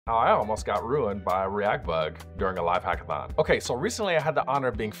I almost got ruined by a React bug during a live hackathon. Okay, so recently I had the honor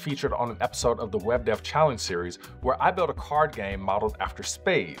of being featured on an episode of the Web Dev Challenge series where I built a card game modeled after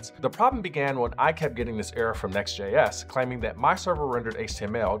spades. The problem began when I kept getting this error from Next.js claiming that my server rendered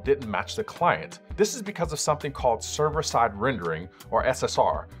HTML didn't match the client. This is because of something called server-side rendering, or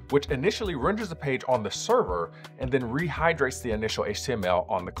SSR, which initially renders the page on the server and then rehydrates the initial HTML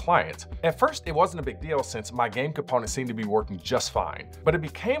on the client. At first, it wasn't a big deal since my game component seemed to be working just fine, but it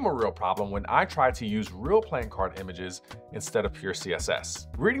became a real problem when I tried to use real playing card images instead of pure CSS.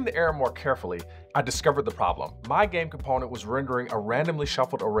 Reading the error more carefully, I discovered the problem. My game component was rendering a randomly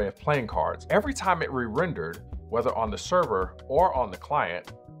shuffled array of playing cards. Every time it re-rendered, whether on the server or on the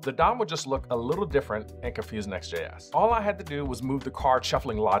client, the DOM would just look a little different and confuse Next.js. All I had to do was move the card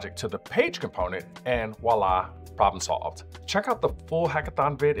shuffling logic to the page component and voila, problem solved. Check out the full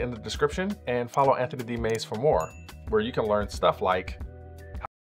hackathon vid in the description and follow Anthony D. Mays for more, where you can learn stuff like